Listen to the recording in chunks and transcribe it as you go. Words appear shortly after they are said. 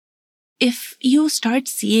if you start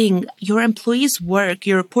seeing your employees' work,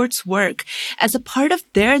 your reports' work as a part of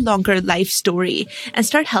their longer life story and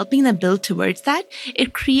start helping them build towards that,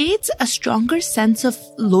 it creates a stronger sense of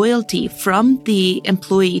loyalty from the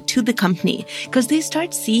employee to the company because they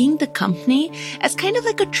start seeing the company as kind of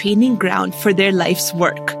like a training ground for their life's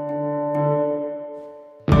work.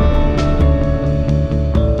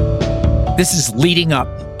 This is Leading Up,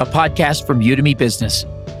 a podcast from Udemy Business.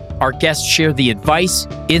 Our guests share the advice,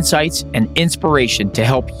 insights, and inspiration to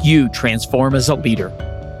help you transform as a leader.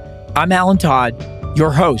 I'm Alan Todd,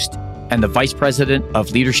 your host and the Vice President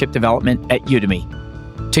of Leadership Development at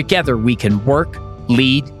Udemy. Together, we can work,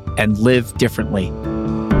 lead, and live differently.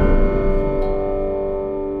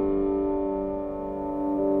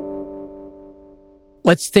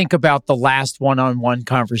 Let's think about the last one-on-one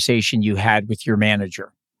conversation you had with your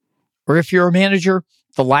manager. Or if you're a manager,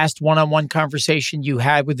 the last one-on-one conversation you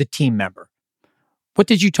had with a team member. What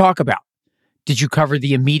did you talk about? Did you cover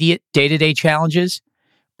the immediate day-to-day challenges?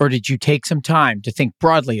 Or did you take some time to think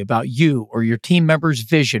broadly about you or your team member's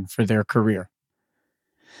vision for their career?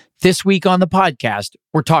 This week on the podcast,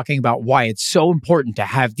 we're talking about why it's so important to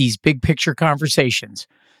have these big picture conversations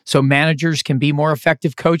so managers can be more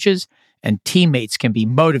effective coaches and teammates can be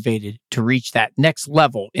motivated to reach that next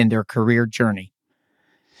level in their career journey.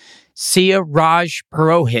 Sia Raj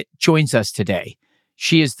Purohit joins us today.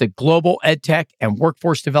 She is the Global EdTech and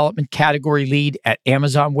Workforce Development Category Lead at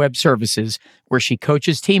Amazon Web Services, where she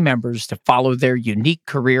coaches team members to follow their unique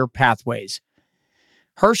career pathways.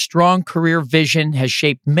 Her strong career vision has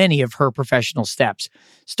shaped many of her professional steps,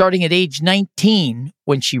 starting at age 19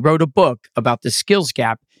 when she wrote a book about the skills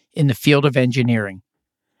gap in the field of engineering.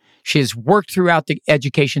 She has worked throughout the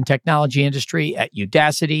education technology industry at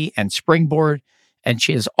Udacity and Springboard, and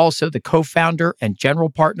she is also the co-founder and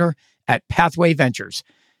general partner at Pathway Ventures.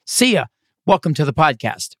 Sia, welcome to the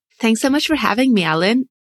podcast. Thanks so much for having me, Alan.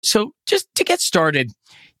 So just to get started,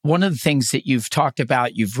 one of the things that you've talked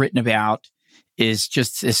about, you've written about, is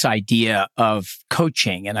just this idea of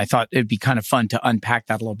coaching. And I thought it'd be kind of fun to unpack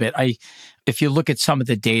that a little bit. If you look at some of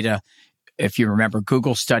the data, if you remember,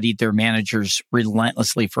 Google studied their managers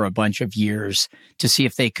relentlessly for a bunch of years to see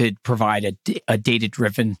if they could provide a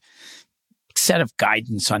data-driven set of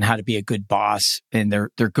guidance on how to be a good boss. And their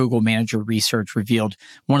Google Manager research revealed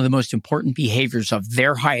one of the most important behaviors of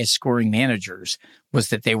their highest scoring managers was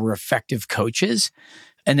that they were effective coaches.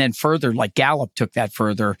 And then further, like Gallup took that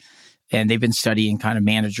further, and they've been studying kind of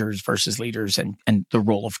managers versus leaders and the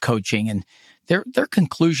role of coaching. And their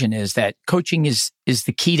conclusion is that coaching is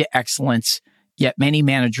the key to excellence, yet many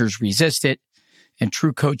managers resist it. And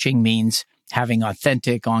true coaching means having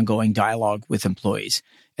authentic, ongoing dialogue with employees.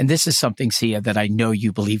 And this is something, Sia, that I know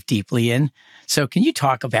you believe deeply in. So can you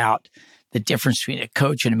talk about the difference between a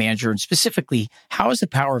coach and a manager, and specifically, how has the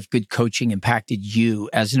power of good coaching impacted you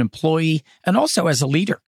as an employee and also as a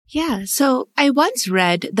leader? Yeah, so I once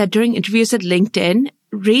read that during interviews at LinkedIn,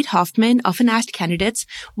 Reid Hoffman often asked candidates,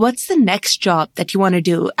 what's the next job that you want to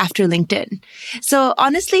do after LinkedIn? So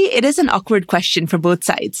honestly, it is an awkward question for both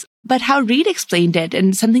sides. But how Reid explained it,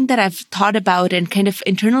 and something that I've thought about and kind of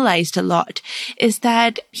internalized a lot, is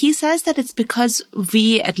that he says that it's because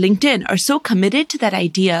we at LinkedIn are so committed to that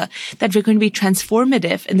idea that we're going to be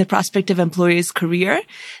transformative in the prospective employer's career.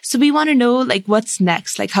 So we want to know, like, what's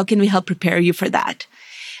next? Like, how can we help prepare you for that?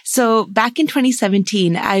 So back in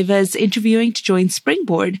 2017, I was interviewing to join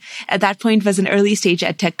Springboard. At that point, it was an early stage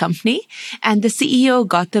ed tech company. And the CEO,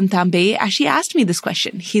 Gautam Tambe, actually asked me this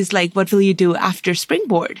question. He's like, what will you do after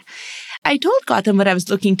Springboard? I told Gautam what I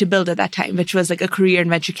was looking to build at that time, which was like a career in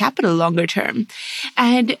venture capital longer term.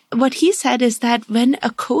 And what he said is that when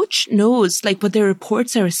a coach knows like what their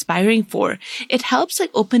reports are aspiring for, it helps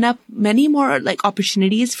like open up many more like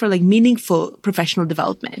opportunities for like meaningful professional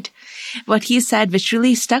development. What he said, which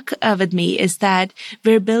really stuck with me, is that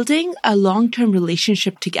we're building a long-term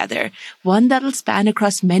relationship together, one that'll span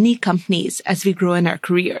across many companies as we grow in our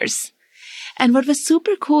careers. And what was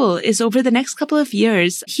super cool is over the next couple of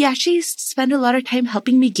years, he actually spent a lot of time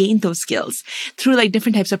helping me gain those skills through like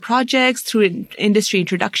different types of projects, through industry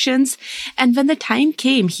introductions. And when the time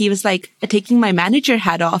came, he was like taking my manager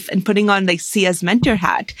hat off and putting on like Sia's mentor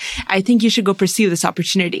hat. I think you should go pursue this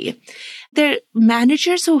opportunity. There are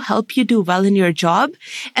managers who help you do well in your job,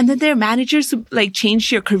 and then there are managers who like change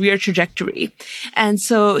your career trajectory. And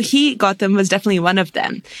so Gautam was definitely one of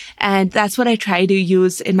them. And that's what I try to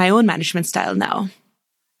use in my own management style now.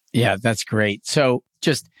 Yeah, that's great. So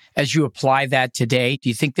just as you apply that today, do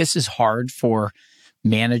you think this is hard for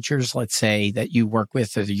managers, let's say, that you work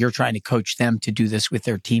with, or that you're trying to coach them to do this with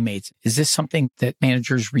their teammates? Is this something that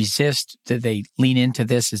managers resist? Do they lean into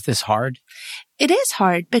this? Is this hard? It is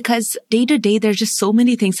hard because day to day, there's just so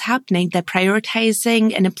many things happening that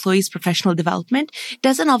prioritizing an employee's professional development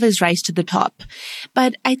doesn't always rise to the top.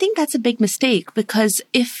 But I think that's a big mistake because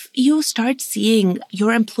if you start seeing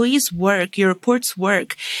your employees' work, your reports'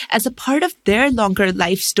 work as a part of their longer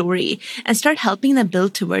life story and start helping them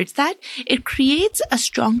build towards that, it creates a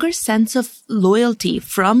stronger sense of loyalty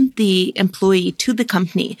from the employee to the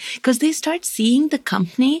company because they start seeing the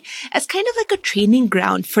company as kind of like a training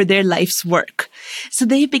ground for their life's work. So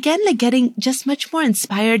they begin getting just much more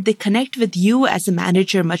inspired. They connect with you as a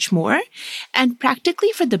manager much more. And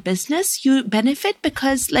practically for the business, you benefit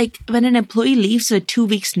because when an employee leaves with 2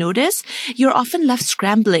 weeks notice, you're often left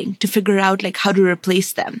scrambling to figure out how to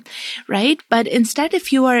replace them, right? But instead,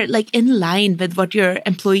 if you are in line with what your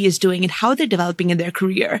employee is doing and how they're developing in their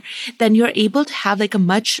career, then you're able to have a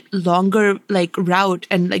much longer route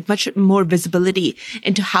and much more visibility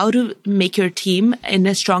into how to make your team in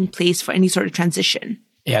a strong place for any sort of transition.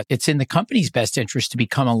 Yeah, it's in the company's best interest to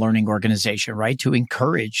become a learning organization, right? To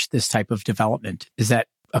encourage this type of development. Is that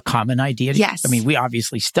a common idea? Yes. I mean, we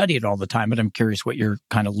obviously study it all the time, but I'm curious what your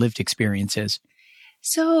kind of lived experience is.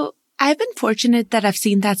 So I've been fortunate that I've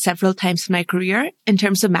seen that several times in my career in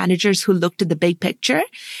terms of managers who looked at the big picture.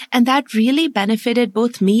 And that really benefited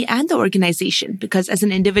both me and the organization because as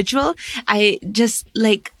an individual, I just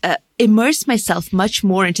immerse myself much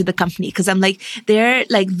more into the company because I'm they're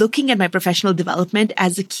looking at my professional development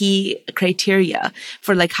as a key criteria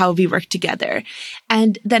for how we work together.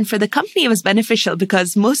 And then for the company, it was beneficial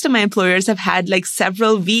because most of my employers have had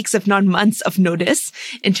several weeks, if not months of notice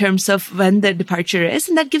in terms of when the departure is.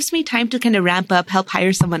 And that gives me time to kind of ramp up, help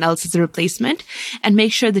hire someone else as a replacement and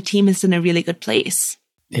make sure the team is in a really good place.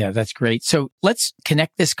 Yeah, that's great. So let's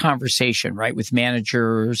connect this conversation, right, with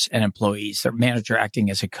managers and employees, the manager acting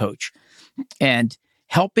as a coach and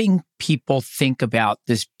helping people think about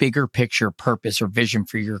this bigger picture purpose or vision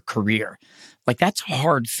for your career. That's a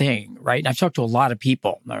hard thing, right? And I've talked to a lot of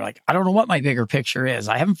people. And they're like, I don't know what my bigger picture is.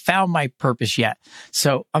 I haven't found my purpose yet.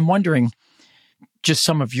 So I'm wondering just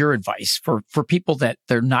some of your advice for people that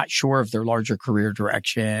they're not sure of their larger career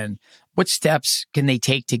direction. What steps can they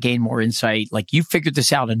take to gain more insight? You figured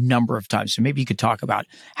this out a number of times. So maybe you could talk about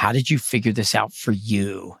how did you figure this out for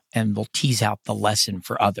you? And we'll tease out the lesson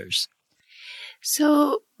for others.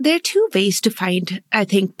 So there are two ways to find, I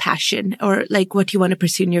think, passion or what you want to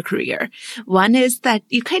pursue in your career. One is that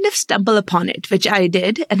you kind of stumble upon it, which I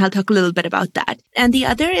did, and I'll talk a little bit about that. And the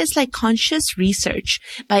other is conscious research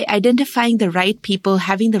by identifying the right people,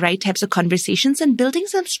 having the right types of conversations and building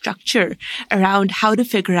some structure around how to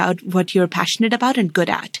figure out what you're passionate about and good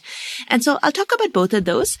at. And so I'll talk about both of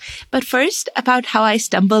those, but first about how I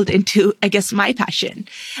stumbled into, I guess, my passion.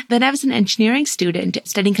 When I was an engineering student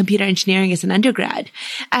studying computer engineering as an undergrad,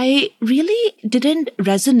 I really didn't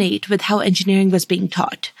resonate with how engineering was being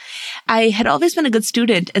taught. I had always been a good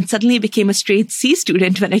student and suddenly became a straight C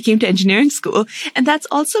student when I came to engineering school. And that's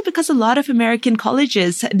also because a lot of American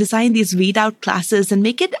colleges design these weed out classes and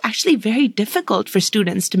make it actually very difficult for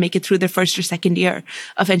students to make it through their first or second year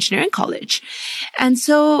of engineering college. And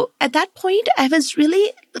so at that point, I was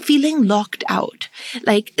really feeling locked out.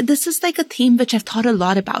 This is a theme which I've thought a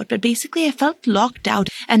lot about, but basically I felt locked out.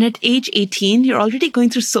 And at age 18, you're already going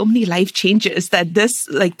through so many life changes that this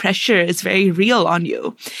pressure is very real on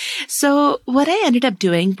you. So what I ended up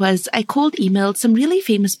doing was I cold emailed some really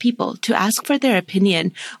famous people to ask for their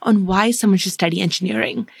opinion on why someone should study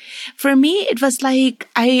engineering. For me, it was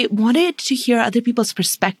I wanted to hear other people's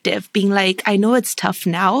perspective, being I know it's tough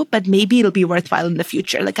now, but maybe it'll be worthwhile in the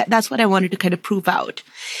future. That's what I wanted to kind of prove out.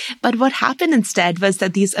 But what happened instead was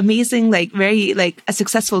that these amazing, very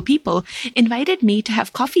successful people invited me to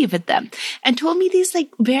have coffee with them and told me these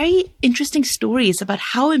very interesting stories about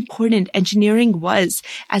how important engineering was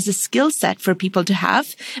as a skill set for people to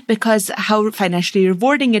have, because how financially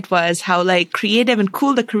rewarding it was, how creative and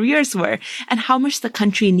cool the careers were, and how much the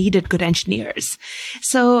country needed good engineers.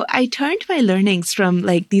 So I turned my learnings from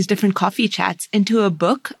these different coffee chats into a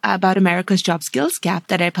book about America's job skills gap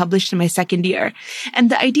that I published in my second year.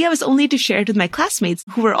 And the idea was only to share it with my classmates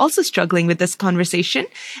who were also struggling with this conversation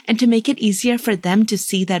and to make it easier for them to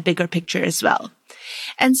see that bigger picture as well.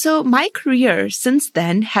 And so my career since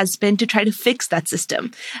then has been to try to fix that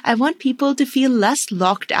system. I want people to feel less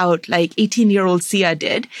locked out like 18-year-old Sia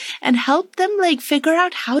did and help them figure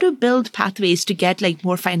out how to build pathways to get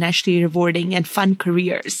more financially rewarding and fun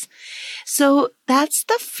careers. So that's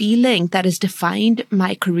the feeling that has defined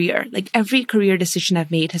my career. Every career decision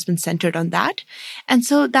I've made has been centered on that. And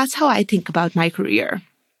so that's how I think about my career.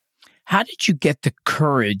 How did you get the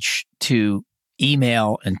courage to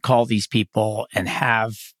email and call these people and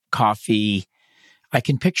have coffee? I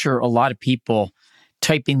can picture a lot of people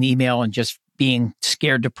typing the email and just being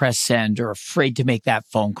scared to press send or afraid to make that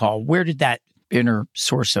phone call. Where did that inner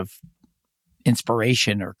source of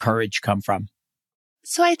inspiration or courage come from?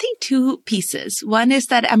 So I think two pieces. One is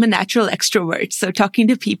that I'm a natural extrovert. So talking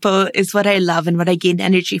to people is what I love and what I gain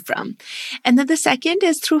energy from. And then the second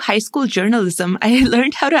is through high school journalism, I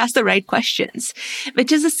learned how to ask the right questions,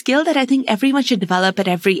 which is a skill that I think everyone should develop at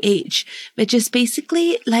every age, which is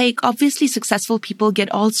basically like obviously successful people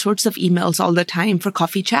get all sorts of emails all the time for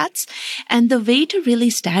coffee chats. And the way to really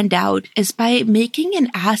stand out is by making an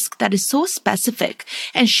ask that is so specific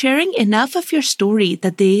and sharing enough of your story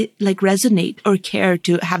that they like resonate or care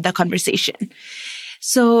to have that conversation.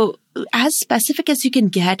 So as specific as you can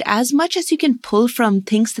get, as much as you can pull from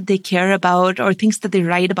things that they care about or things that they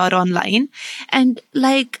write about online. And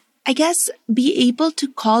like, I guess be able to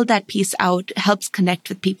call that piece out helps connect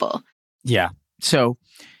with people. Yeah. So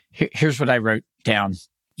here's what I wrote down.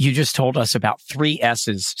 You just told us about 3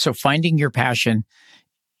 S's. So finding your passion,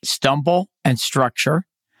 stumble, and structure.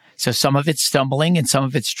 So some of it's stumbling and some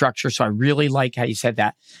of it's structure. So I really like how you said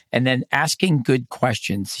that. And then asking good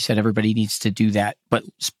questions. You said everybody needs to do that, but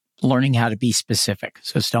learning how to be specific.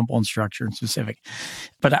 So stumble and structure and specific.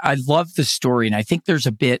 But I love the story. And I think there's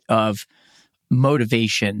a bit of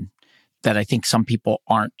motivation that I think some people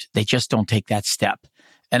aren't. They just don't take that step.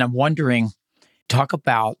 And I'm wondering, talk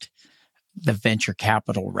about the venture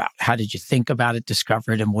capital route. How did you think about it,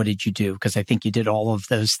 discover it, and what did you do? Because I think you did all of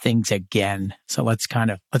those things again. So let's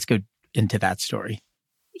go into that story.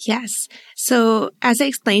 Yes. So as I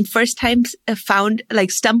explained, first time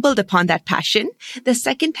stumbled upon that passion. The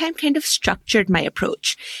second time kind of structured my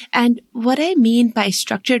approach. And what I mean by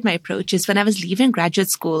structured my approach is when I was leaving graduate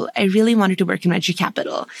school, I really wanted to work in venture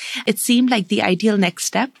capital. It seemed like the ideal next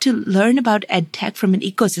step to learn about ed tech from an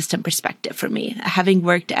ecosystem perspective for me, having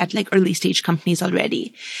worked at like early stage companies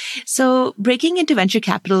already. So breaking into venture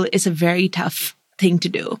capital is a very tough thing to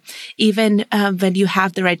do. Even when you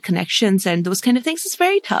have the right connections and those kind of things, it's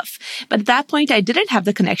very tough. But at that point, I didn't have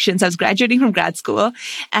the connections. I was graduating from grad school,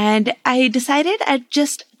 and I decided I'd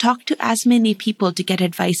just talk to as many people to get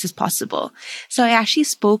advice as possible. So I actually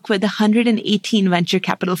spoke with 118 venture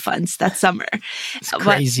capital funds that summer. It's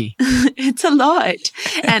crazy. It's a lot.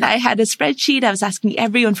 And I had a spreadsheet. I was asking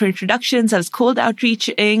everyone for introductions. I was cold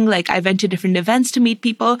outreaching. Like I went to different events to meet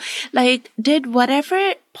people, like did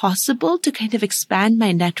whatever possible to kind of expand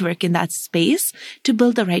my network in that space to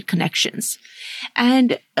build the right connections.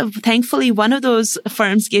 And thankfully, one of those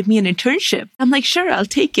firms gave me an internship. I'm like, sure, I'll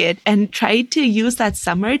take it, and tried to use that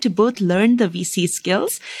summer to both learn the VC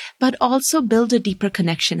skills, but also build a deeper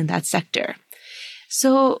connection in that sector.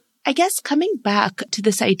 So I guess coming back to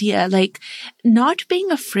this idea, like not being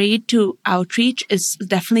afraid to outreach is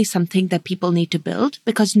definitely something that people need to build,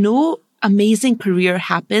 because no amazing career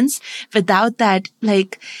happens without that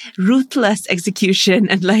like ruthless execution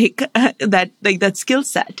and that skill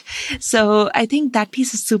set. So I think that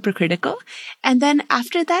piece is super critical. And then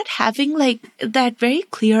after that, having like that very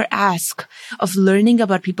clear ask of learning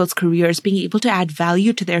about people's careers, being able to add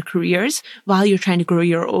value to their careers while you're trying to grow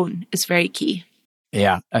your own is very key.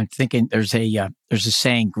 Yeah, I'm thinking there's a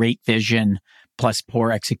saying, great vision plus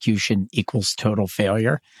poor execution equals total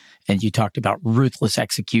failure. And you talked about ruthless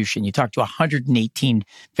execution. You talked to 118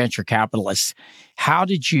 venture capitalists. How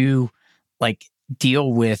did you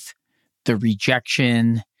deal with the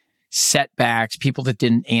rejection, setbacks, people that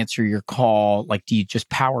didn't answer your call? Do you just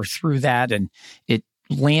power through that and it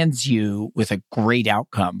lands you with a great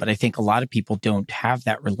outcome? But I think a lot of people don't have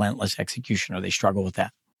that relentless execution, or they struggle with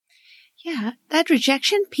that. Yeah, that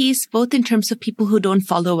rejection piece, both in terms of people who don't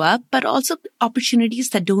follow up, but also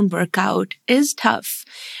opportunities that don't work out, is tough,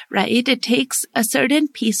 right? It takes a certain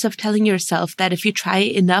piece of telling yourself that if you try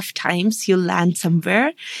enough times, you'll land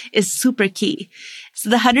somewhere is super key.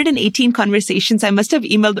 So the 118 conversations, I must have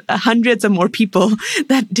emailed hundreds of more people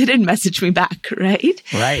that didn't message me back, right?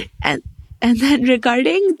 Right. And then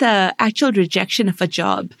regarding the actual rejection of a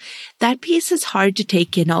job, that piece is hard to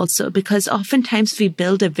take in also, because oftentimes we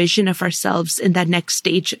build a vision of ourselves in that next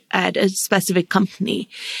stage at a specific company.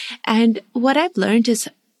 And what I've learned is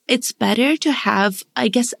it's better to have, I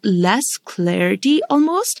guess, less clarity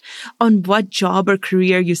almost on what job or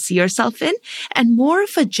career you see yourself in, and more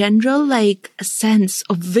of a general sense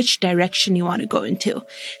of which direction you want to go into.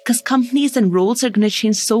 Because companies and roles are going to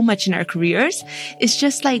change so much in our careers. It's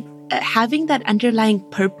just having that underlying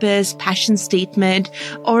purpose, passion statement,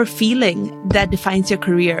 or feeling that defines your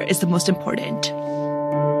career is the most important.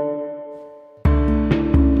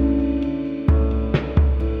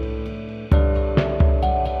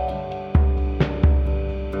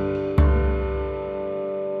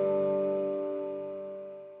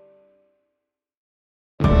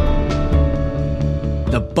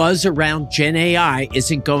 The buzz around Gen AI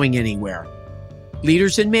isn't going anywhere.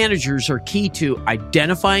 Leaders and managers are key to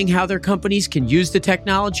identifying how their companies can use the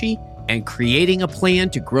technology and creating a plan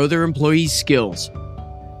to grow their employees' skills.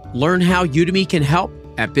 Learn how Udemy can help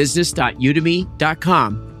at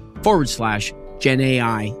business.udemy.com/Gen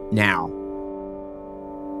AI now.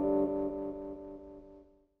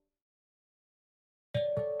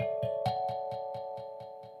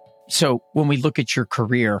 So when we look at your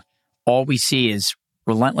career, all we see is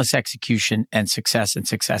relentless execution and success and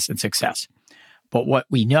success and success. But what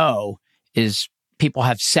we know is people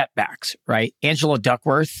have setbacks, right? Angela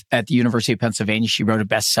Duckworth at the University of Pennsylvania, she wrote a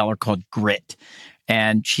bestseller called Grit.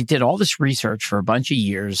 And she did all this research for a bunch of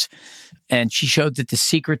years. And she showed that the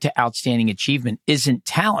secret to outstanding achievement isn't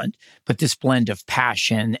talent, but this blend of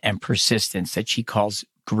passion and persistence that she calls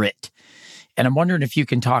grit. And I'm wondering if you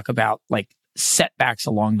can talk about like setbacks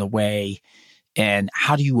along the way and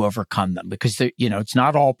how do you overcome them? Because it's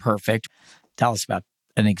not all perfect. Tell us about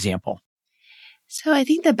an example. So I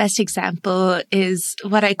think the best example is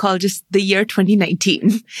what I call just the year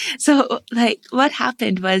 2019. So what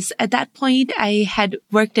happened was at that point, I had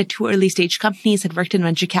worked at 2 early stage companies, had worked in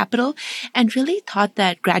venture capital, and really thought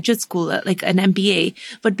that graduate school, like an MBA,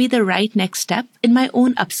 would be the right next step in my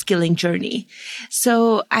own upskilling journey.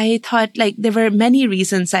 So I thought there were many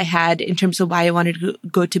reasons I had in terms of why I wanted to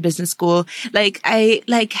go to business school. I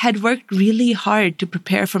had worked really hard to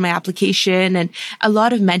prepare for my application, and a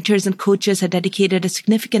lot of mentors and coaches had dedicated a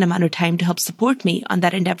significant amount of time to help support me on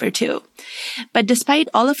that endeavor too. But despite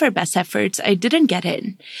all of our best efforts, I didn't get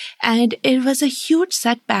in. And it was a huge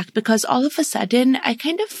setback because all of a sudden I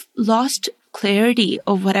kind of lost clarity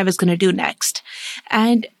of what I was going to do next.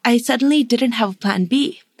 And I suddenly didn't have a plan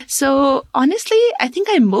B. So honestly, I think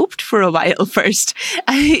I moped for a while first.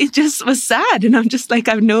 I just was sad and I'm just I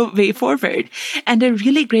have no way forward. And a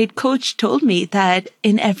really great coach told me that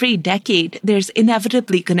in every decade, there's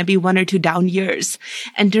inevitably going to be 1 or 2 down years.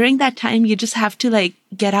 And during that time, you just have to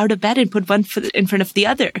get out of bed and put one foot in front of the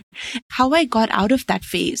other. How I got out of that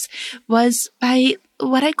phase was by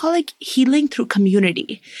what I call healing through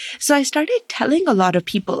community. So I started telling a lot of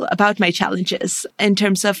people about my challenges in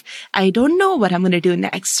terms of, I don't know what I'm going to do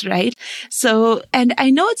next, right? So, and I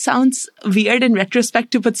know it sounds weird in retrospect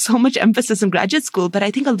to put so much emphasis in graduate school, but I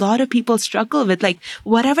think a lot of people struggle with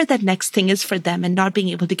whatever that next thing is for them and not being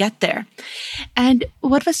able to get there. And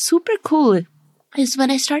what was super cool is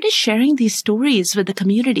when I started sharing these stories with the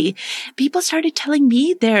community, people started telling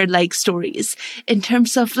me their stories in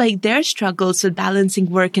terms of their struggles with balancing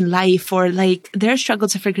work and life, or their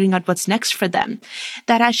struggles of figuring out what's next for them.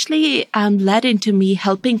 That actually led into me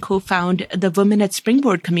helping co-found the Women at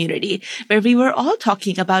Springboard community, where we were all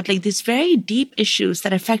talking about these very deep issues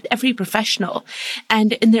that affect every professional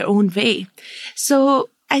and in their own way. So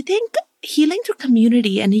I think healing through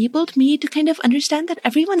community enabled me to kind of understand that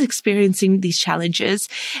everyone's experiencing these challenges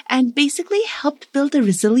and basically helped build a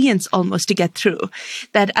resilience almost to get through.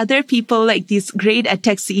 That other people, these great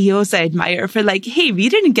edtech CEOs I admire for hey, we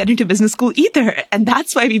didn't get into business school either. And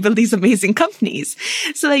that's why we build these amazing companies.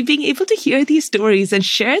 So being able to hear these stories and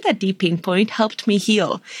share that deep pain point helped me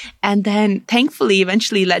heal. And then thankfully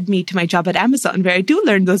eventually led me to my job at Amazon, where I do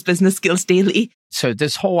learn those business skills daily. So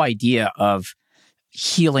this whole idea of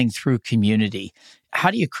healing through community, how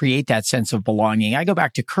do you create that sense of belonging? I go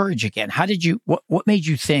back to courage again. What made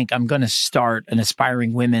you think I'm going to start an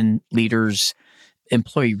aspiring women leaders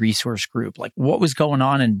employee resource group? What was going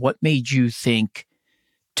on and what made you think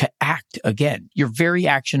to act again? You're very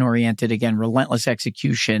action oriented again, relentless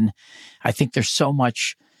execution. I think there's so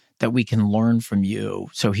much that we can learn from you.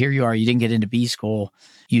 So here you are, you didn't get into B school,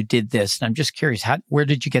 you did this. And I'm just curious, where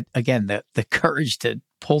did you get, again, the courage to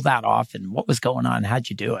pull that off and what was going on?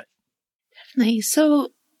 How'd you do it? Definitely.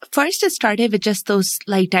 So first, it started with just those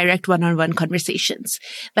direct one-on-one conversations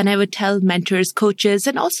when I would tell mentors, coaches,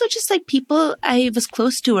 and also just people I was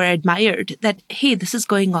close to or admired that, hey, this is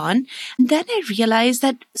going on. And then I realized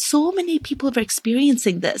that so many people were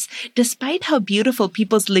experiencing this, despite how beautiful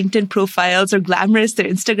people's LinkedIn profiles or glamorous their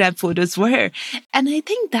Instagram photos were. And I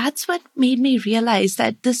think that's what made me realize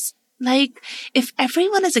that this, if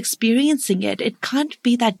everyone is experiencing it, it can't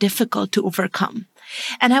be that difficult to overcome.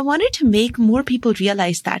 And I wanted to make more people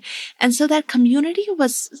realize that. And so that community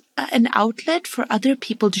was an outlet for other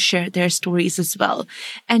people to share their stories as well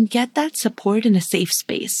and get that support in a safe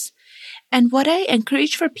space. And what I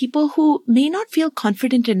encourage for people who may not feel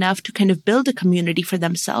confident enough to kind of build a community for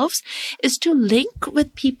themselves is to link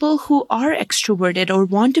with people who are extroverted or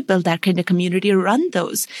want to build that kind of community or run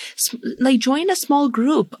those. Join a small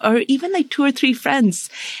group or even 2 or 3 friends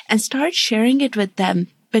and start sharing it with them,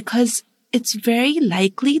 because it's very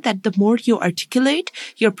likely that the more you articulate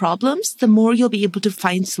your problems, the more you'll be able to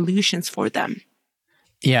find solutions for them.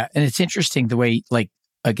 Yeah. And it's interesting the way,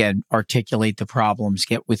 again, articulate the problems,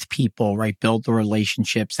 get with people, right? Build the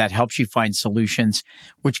relationships that helps you find solutions,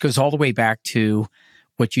 which goes all the way back to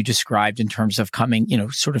what you described in terms of coming,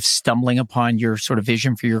 sort of stumbling upon your sort of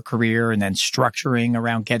vision for your career and then structuring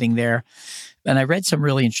around getting there. And I read some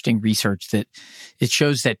really interesting research that it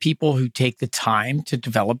shows that people who take the time to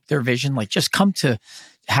develop their vision, like just come to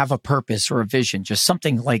have a purpose or a vision, just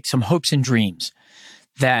something like some hopes and dreams,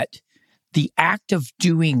 that the act of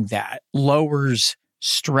doing that lowers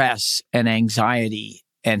stress and anxiety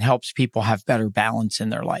and helps people have better balance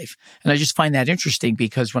in their life. And I just find that interesting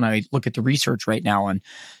because when I look at the research right now on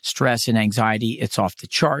stress and anxiety, it's off the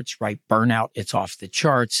charts, right? Burnout, it's off the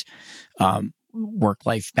charts.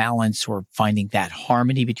 Work-life balance or finding that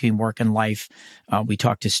harmony between work and life. We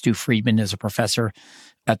talked to Stu Friedman as a professor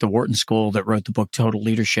at the Wharton School that wrote the book Total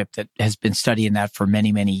Leadership that has been studying that for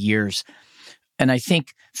many, many years. And I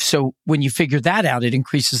think, so when you figure that out, it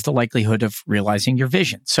increases the likelihood of realizing your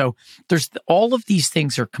vision. So there's all of these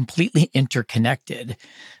things are completely interconnected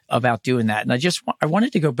about doing that. And I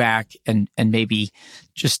wanted to go back and maybe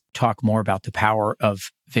just talk more about the power of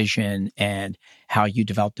vision and how you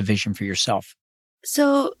developed the vision for yourself.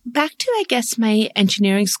 So back to, I guess, my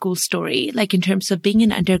engineering school story, like in terms of being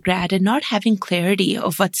an undergrad and not having clarity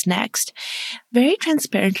of what's next. Very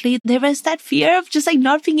transparently, there was that fear of just like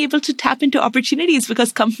not being able to tap into opportunities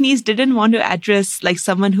because companies didn't want to address like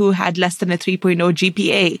someone who had less than a 3.0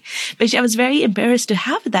 GPA, which I was very embarrassed to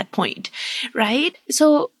have at that point, right?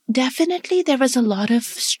 So definitely there was a lot of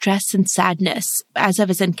stress and sadness as I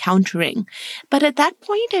was encountering. But at that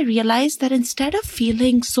point, I realized that instead of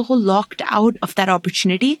feeling so locked out of that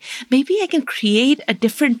opportunity, maybe I can create a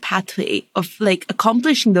different pathway of like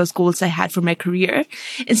accomplishing those goals I had for my career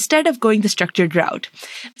instead of going the structured route.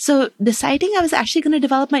 So deciding I was actually going to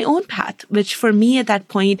develop my own path, which for me at that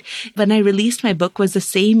point, when I released my book was the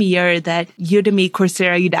same year that Udemy,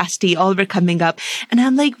 Coursera, Udacity all were coming up. And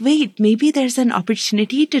I'm like, wait, maybe there's an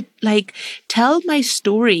opportunity to like tell my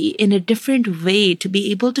story in a different way to be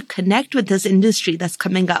able to connect with this industry that's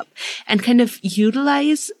coming up and kind of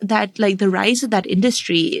utilize that, like the rise of that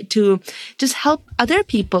industry to just help other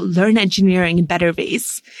people learn engineering in better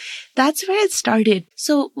ways. That's where it started.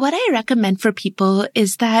 So what I recommend for people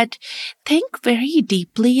is that think very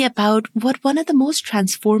deeply about what one of the most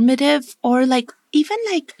transformative or like even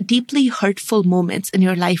like deeply hurtful moments in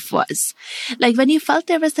your life was. Like when you felt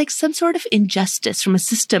there was like some sort of injustice from a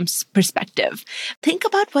systems perspective. Think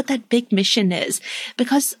about what that big mission is.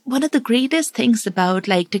 Because one of the greatest things about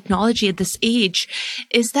like technology at this age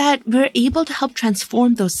is that we're able to help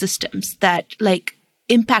transform those systems that like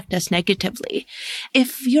impact us negatively.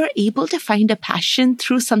 If you're able to find a passion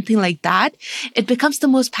through something like that, it becomes the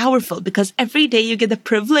most powerful because every day you get the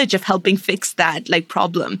privilege of helping fix that like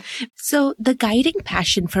problem. So the guiding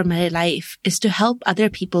passion for my life is to help other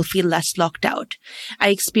people feel less locked out. I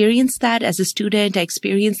experienced that as a student. I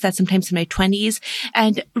experienced that sometimes in my 20s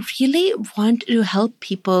and really want to help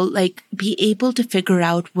people like be able to figure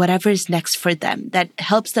out whatever is next for them that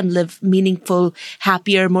helps them live meaningful,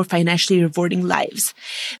 happier, more financially rewarding lives.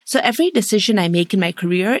 So every decision I make in my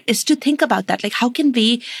career is to think about that. Like, how can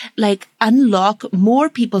we like unlock more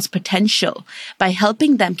people's potential by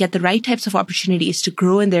helping them get the right types of opportunities to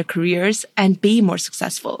grow in their careers and be more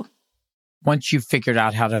successful? Once you've figured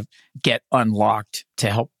out how to get unlocked to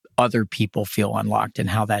help other people feel unlocked and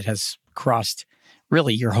how that has crossed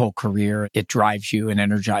really your whole career, it drives you and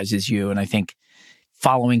energizes you. And I think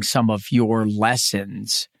following some of your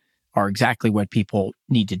lessons are exactly what people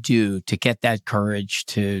need to do to get that courage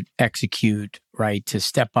to execute, right? To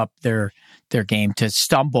step up their game, to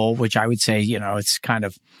stumble, which I would say, it's kind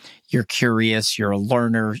of, you're curious, you're a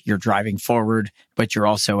learner, you're driving forward, but you're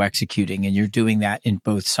also executing and you're doing that in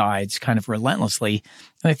both sides kind of relentlessly.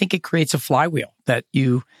 And I think it creates a flywheel that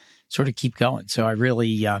you sort of keep going. So I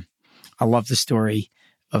really, I love the story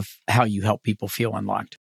of how you help people feel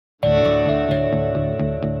unlocked.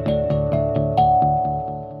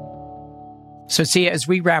 So see, as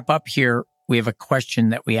we wrap up here, we have a question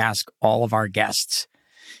that we ask all of our guests.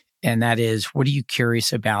 And that is, what are you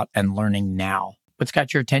curious about and learning now? What's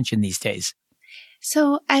got your attention these days?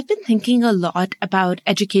 So I've been thinking a lot about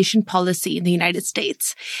education policy in the United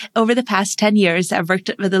States. Over the past 10 years, I've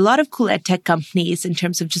worked with a lot of cool ed tech companies in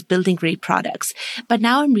terms of just building great products. But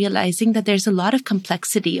now I'm realizing that there's a lot of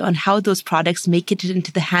complexity on how those products make it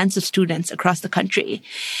into the hands of students across the country.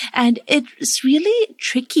 And it's really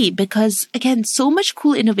tricky because, again, so much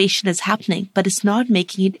cool innovation is happening, but it's not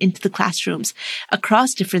making it into the classrooms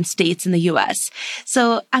across different states in the US.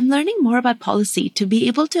 So I'm learning more about policy to be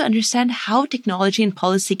able to understand how technology and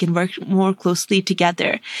policy can work more closely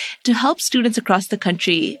together to help students across the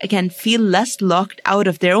country, again, feel less locked out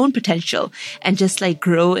of their own potential and just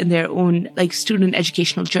grow in their own student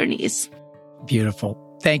educational journeys. Beautiful.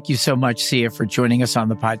 Thank you so much, Sia, for joining us on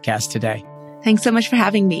the podcast today. Thanks so much for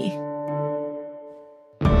having me.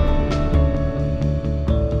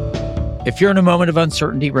 If you're in a moment of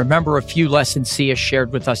uncertainty, remember a few lessons Sia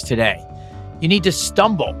shared with us today. You need to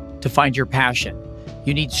stumble to find your passion.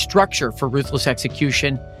 You need structure for ruthless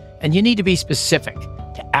execution, and you need to be specific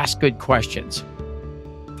to ask good questions.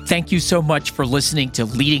 Thank you so much for listening to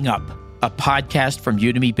Leading Up, a podcast from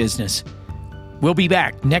Udemy Business. We'll be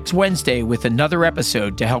back next Wednesday with another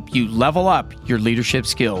episode to help you level up your leadership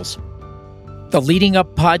skills. The Leading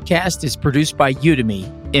Up podcast is produced by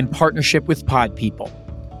Udemy in partnership with Pod People.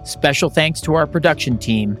 Special thanks to our production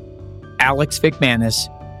team, Alex Vickmanis,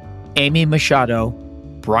 Amy Machado,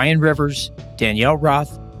 Brian Rivers, Danielle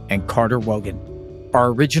Roth, and Carter Wogan. Our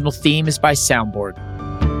original theme is by Soundboard.